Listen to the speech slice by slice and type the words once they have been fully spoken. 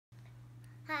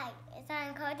Hi, it's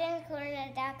on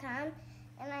ColtonCorner.com,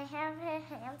 and I have a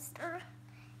hamster.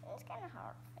 It's kind of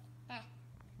hard.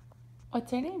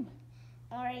 What's her name?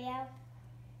 Oreo.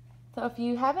 So if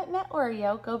you haven't met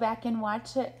Oreo, go back and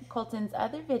watch Colton's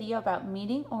other video about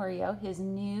meeting Oreo, his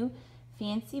new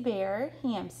fancy bear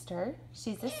hamster.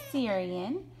 She's a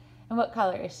Syrian. And what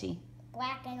color is she?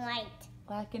 Black and white.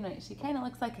 Black and white. She kind of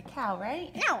looks like a cow,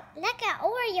 right? No, like an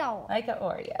Oreo. Like an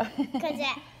Oreo.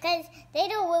 Because they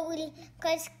don't really,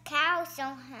 because cows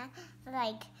don't have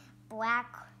like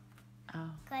black. Oh.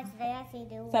 Because they actually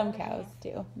do. Some cows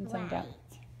do, and some White. don't.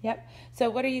 Yep. So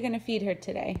what are you going to feed her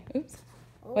today? Oops.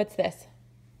 What's this?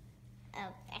 A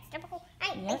vegetable.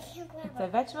 Yep. It's a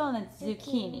vegetable and it's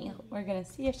zucchini. We're going to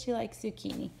see if she likes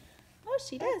zucchini. Oh,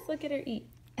 she does. Look at her eat.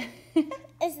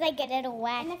 It's like a little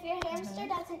wet. And if your hamster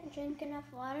doesn't drink enough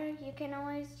water, you can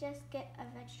always just get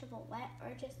a vegetable wet,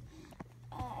 or just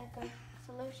a good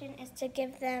solution is to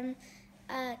give them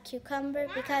a cucumber,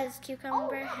 because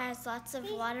cucumber has lots of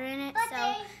water in it,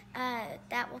 so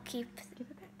that will keep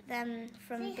them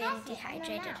from being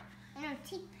dehydrated. In her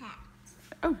teeth pads.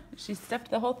 Oh, she stuffed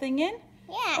the whole thing in?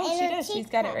 Yeah, Oh, she does. She's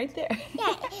got it right there.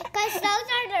 Yeah, because those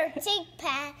are their teeth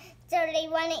pads, so they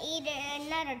want to eat it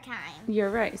another time. You're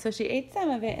right. So she ate some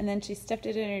of it, and then she stuffed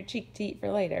it in her cheek to eat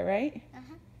for later, right?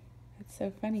 Uh-huh. That's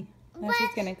so funny. Now But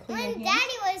she's going to clean her when hands.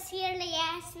 Daddy was here, they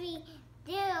asked me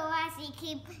to actually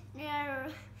keep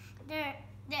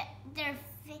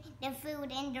the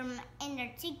food in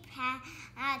their cheek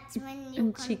pads when you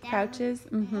In come cheek down, pouches?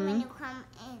 Mm-hmm. when you come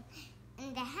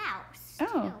in the house. Oh,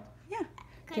 too. yeah.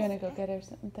 Do you want to go get her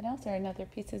something else or another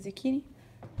piece of zucchini?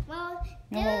 Well,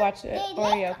 And we'll watch they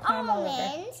Oreo like climb all over.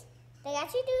 almonds. They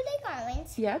actually do like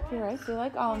almonds. Yep, you're right. They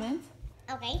like almonds.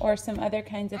 Okay. Or some other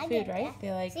kinds of I food, get right? that.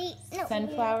 They like See, no,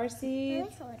 sunflower Let seeds.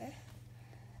 me show her.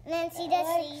 And then she does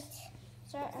eat.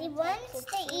 She wants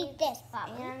to eat this,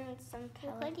 Bobby. And some You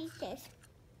could pellets. eat this.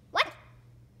 What?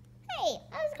 Hey,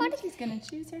 I was going to. She's going to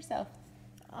choose herself.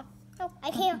 Oh, no, I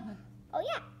can't. Oh,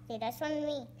 yeah. See, that's one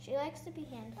me. She likes to be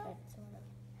hand-fed, sort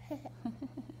of.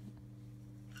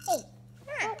 Hey.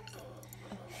 Ah.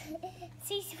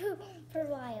 She's super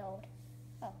wild.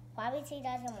 Oh, probably she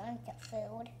doesn't want the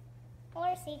food.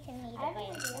 Or she can eat I have it by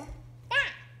an herself. idea.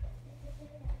 Ah!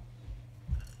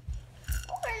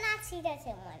 Or not, she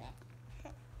doesn't want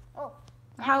it. Oh,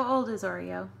 How old is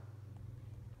Oreo?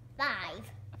 5.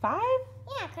 5?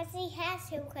 Yeah, because she has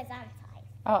to, because I'm 5.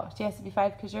 Oh, she has to be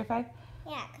 5 because you're 5?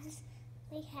 Yeah, because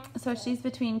she has So to. she's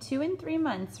between 2 and 3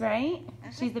 months, right?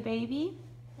 She's a baby?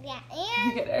 Yeah,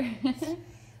 Look and at her.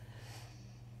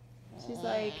 She's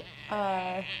like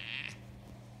a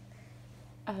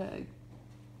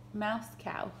mouse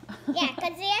cow. yeah,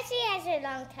 because she actually has a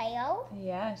long tail.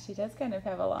 Yeah, she does kind of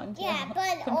have a long tail. Yeah,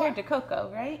 but compared to Coco,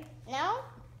 right? No?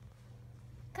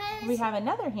 Because We have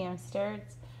another hamster.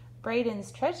 It's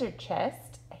Braden's treasure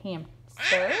chest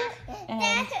hamster.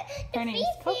 And her name's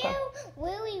Coco. feel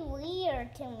really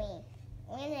weird to me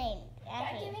when they I'm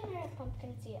actually. giving her a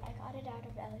pumpkin seed. I got it out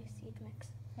of Ellie's seed mix.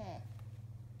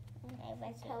 Okay,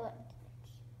 let's Pellet.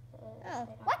 Oh,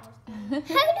 what? How do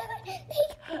they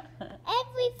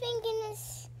everything in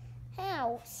this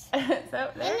house? So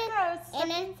there it goes. Stuck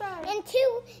And then inside. and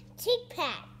 2 cheek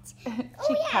pads.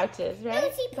 Cheek pouches, right?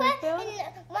 No, she Wanna put feel?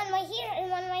 one right here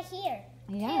and one right here.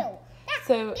 Yeah. Too.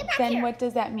 So Get back then here. what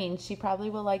does that mean? She probably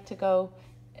will like to go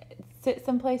sit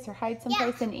someplace or hide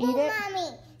someplace and eat well, it?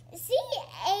 Mommy, she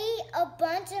ate a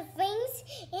bunch of things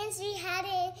and she had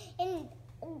it in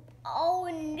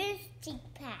this cheek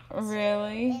pad.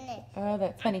 Really? In it. Oh,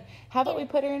 that's funny. How about we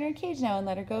put her in her cage now and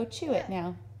let her go chew it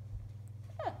now?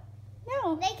 Huh.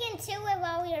 No. They can chew it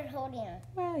while we are holding her.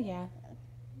 Well, yeah.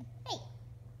 Hey.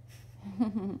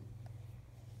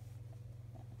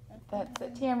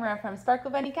 That's Tamara from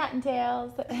Sparkle Bunny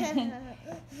Cottontails.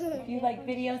 If you like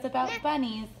videos about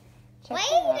bunnies, check Why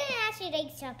her are you out. going to actually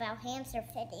like stuff about hamster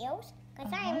videos?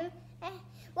 Because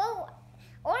well,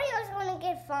 Oreo's going to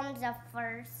get thumbs up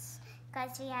first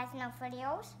because she has no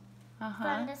videos. Uh-huh.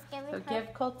 From the scary So part.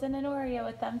 give Colton and Oreo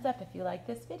a thumbs up if you like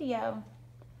this video.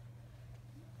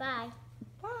 Bye.